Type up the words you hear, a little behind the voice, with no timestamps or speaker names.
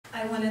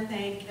I want to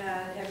thank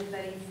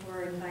everybody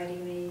for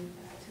inviting me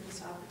to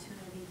this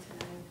opportunity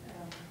tonight.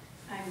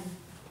 I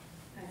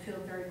feel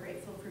very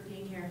grateful for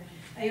being here.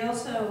 I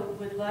also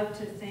would love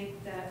to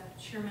think that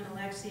Sherman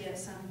Alexie at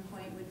some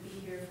point would be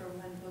here for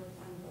One Book,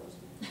 One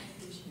Bozeman one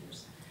of these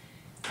years.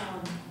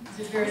 It's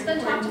a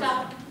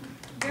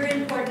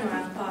very important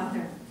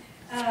author.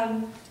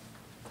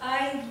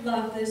 I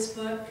love this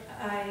book.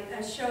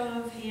 A show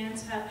of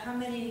hands, how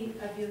many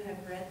of you have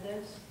read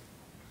this?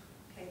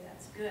 Okay,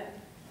 that's good.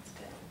 That's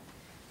good.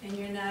 And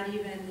you're not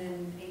even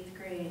in 8th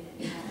grade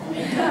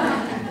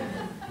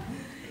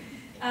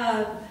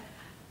anymore.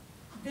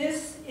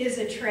 This is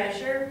a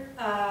treasure.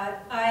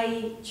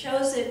 I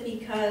chose it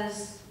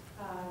because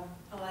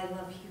I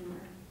love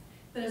humor,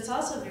 but it's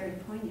also very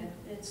poignant.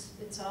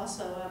 It's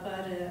also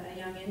about a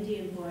young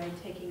Indian boy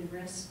taking a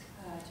risk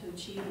to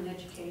achieve an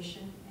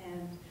education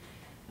and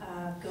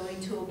going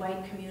to a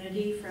white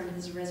community from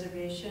his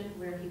reservation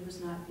where he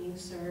was not being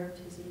served,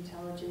 his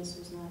intelligence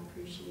was not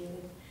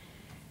appreciated.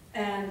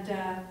 And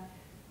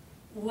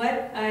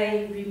what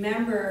I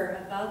remember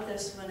about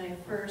this when I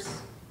first,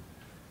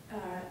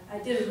 I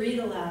did a read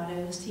aloud.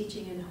 I was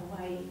teaching in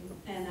Hawaii,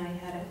 and I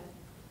had a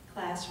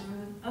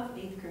classroom of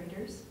 8th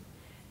graders.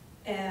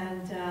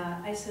 And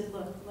I said,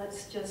 look,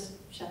 let's just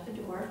shut the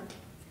door.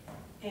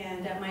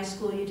 And at my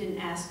school, you didn't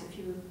ask if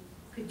you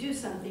could do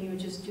something, you would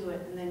just do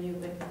it, and then you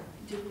would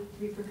do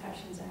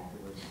repercussions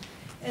afterwards.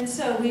 And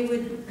so we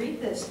would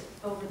read this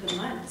over the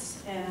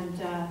months,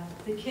 and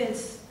the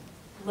kids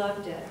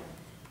loved it.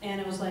 And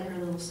it was like our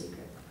little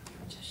secret. We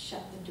would just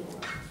shut the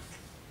door,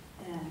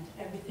 and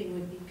everything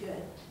would be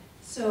good.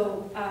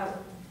 So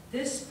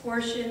this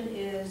portion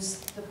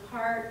is the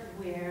part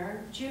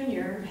where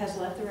Junior has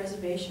left the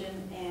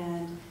reservation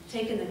and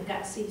taken the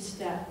gutsy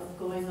step of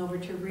going over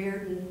to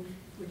Reardon,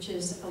 which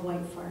is a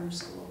white farm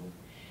school.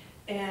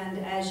 And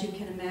as you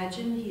can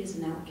imagine, he is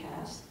an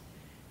outcast.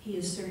 He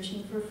is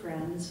searching for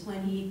friends.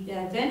 When he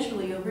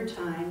eventually, over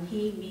time,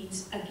 he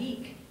meets a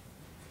geek.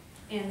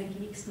 And the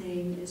geek's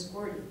name is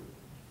Gordy.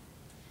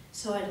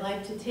 So I'd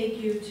like to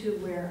take you to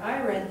where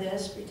I read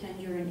this,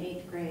 pretend you're in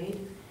 8th grade,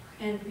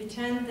 and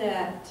pretend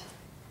that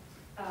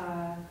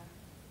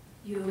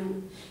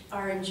you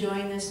are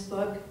enjoying this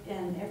book,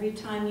 and every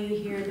time you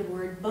hear the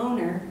word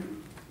boner,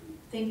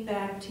 think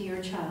back to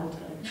your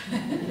childhood.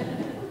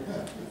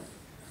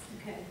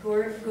 Okay,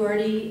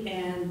 Gordy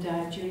and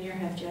Junior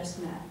have just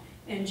met.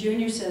 And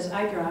Junior says,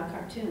 I draw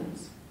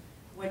cartoons.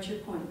 What's your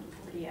point?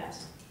 Gordy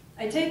asks.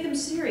 I take them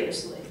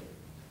seriously.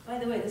 By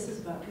the way, this is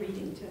about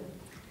reading too.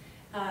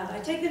 I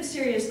take them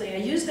seriously. I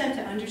use them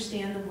to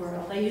understand the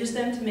world. I use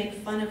them to make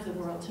fun of the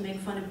world, to make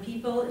fun of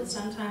people, and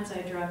sometimes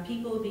I draw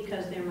people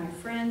because they're my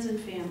friends and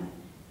family,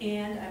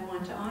 and I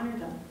want to honor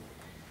them.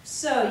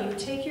 So, you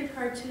take your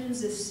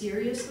cartoons as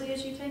seriously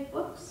as you take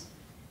books?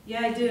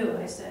 Yeah, I do,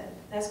 I said.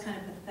 That's kind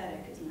of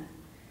pathetic, isn't it?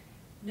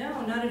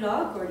 No, not at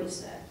all, Gordy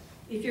said.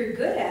 If you're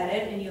good at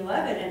it and you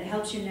love it and it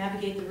helps you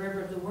navigate the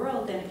river of the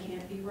world, then it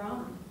can't be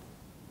wrong.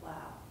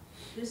 Wow,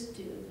 this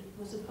dude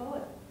was a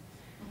poet.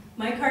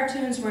 My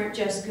cartoons weren't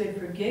just good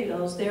for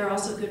giggles, they were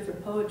also good for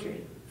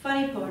poetry.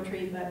 Funny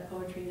poetry, but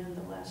poetry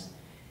nonetheless.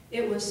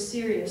 It was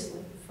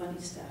seriously funny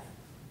stuff.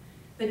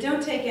 But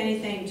don't take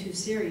anything too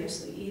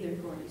seriously either,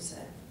 Gordy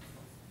said.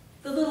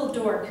 The little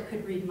dork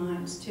could read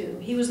minds too.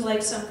 He was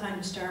like some kind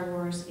of Star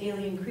Wars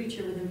alien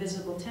creature with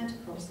invisible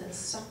tentacles that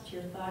sucked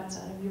your thoughts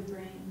out of your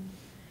brain.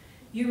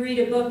 You read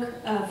a book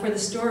for the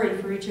story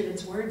for each of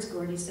its words,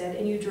 Gordy said,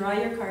 and you draw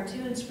your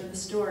cartoons for the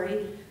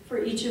story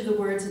for each of the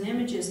words and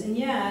images. And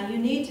yeah, you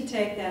need to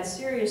take that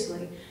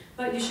seriously,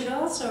 but you should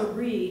also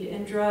read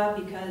and draw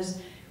because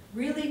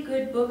really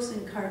good books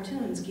and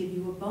cartoons give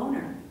you a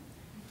boner.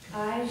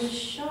 I was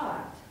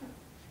shocked.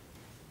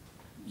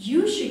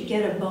 You should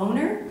get a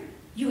boner?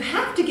 You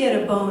have to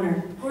get a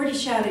boner. Gordy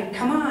shouted,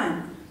 come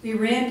on. We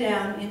ran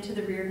down into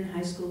the Reardon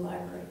High School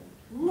library.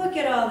 Look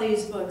at all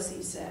these books,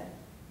 he said.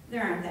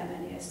 There aren't that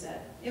many, I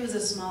said. It was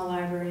a small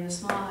library, a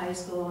small high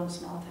school, in a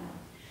small town.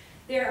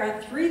 There are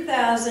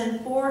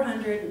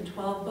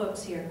 3,412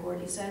 books here,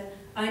 Gordy said.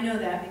 I know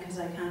that because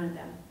I counted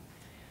them.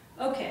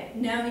 Okay,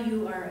 now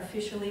you are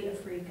officially a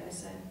freak, I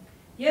said.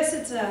 Yes,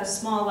 it's a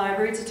small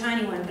library, it's a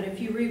tiny one, but if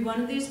you read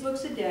one of these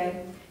books a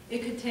day,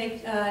 it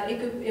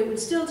would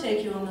still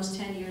take you almost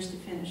 10 years to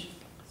finish.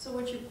 So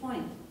what's your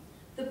point?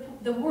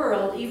 The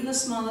world, even the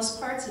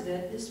smallest parts of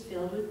it, is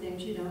filled with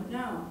things you don't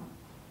know.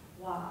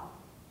 Wow.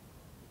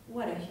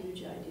 What a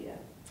huge idea.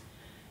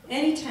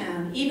 Any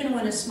town, even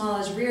one as small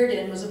as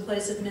Reardon, was a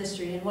place of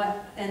mystery,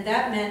 and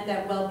that meant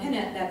that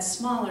Welpinnet, that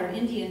smaller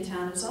Indian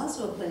town, was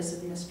also a place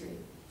of mystery.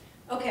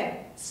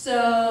 Okay,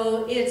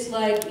 so it's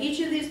like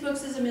each of these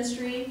books is a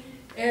mystery,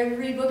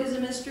 every book is a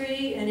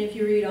mystery, and if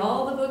you read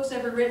all the books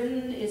ever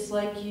written, it's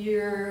like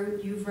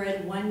you've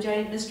read one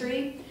giant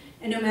mystery,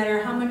 and no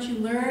matter how much you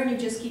learn, you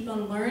just keep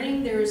on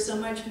learning. There is so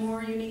much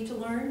more you need to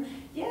learn.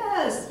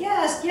 Yes,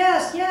 yes,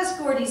 yes, yes,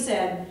 Gordy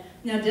said.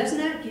 Now, doesn't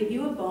that give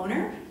you a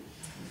boner?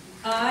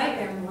 I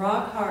am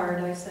rock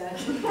hard, I said.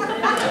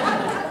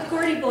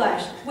 Gordy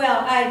blushed.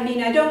 Well, I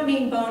don't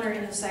mean boner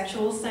in a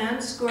sexual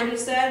sense, Gordy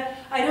said.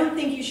 I don't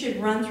think you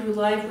should run through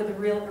life with a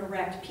real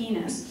erect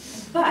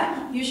penis.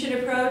 But you should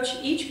approach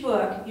each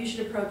book, you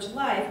should approach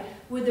life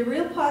with the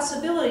real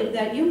possibility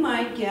that you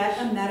might get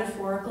a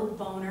metaphorical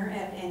boner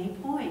at any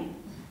point.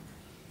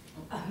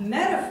 A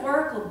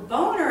metaphorical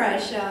boner, I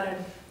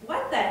shouted.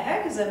 What the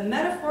heck is a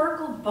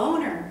metaphorical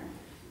boner?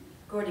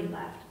 Gordy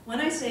laughed. When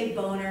I say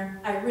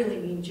boner, I really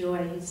mean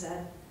joy, he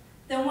said.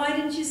 Then why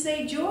didn't you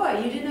say joy?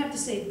 You didn't have to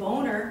say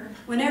boner.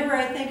 Whenever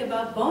I think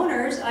about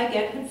boners, I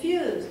get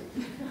confused.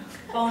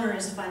 Boner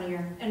is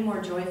funnier and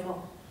more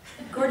joyful.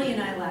 Gordy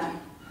and I laughed.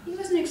 He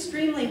was an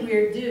extremely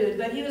weird dude,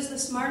 but he was the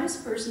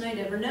smartest person I'd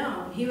ever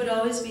known. He would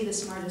always be the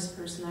smartest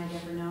person I'd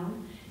ever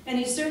known. And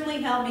he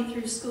certainly helped me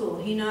through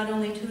school. He not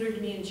only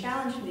tutored me and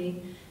challenged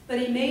me, but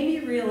he made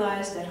me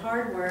realize that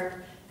hard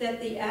work,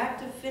 that the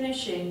act of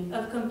finishing,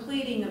 of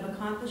completing, of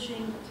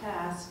accomplishing a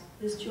task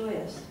is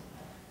joyous.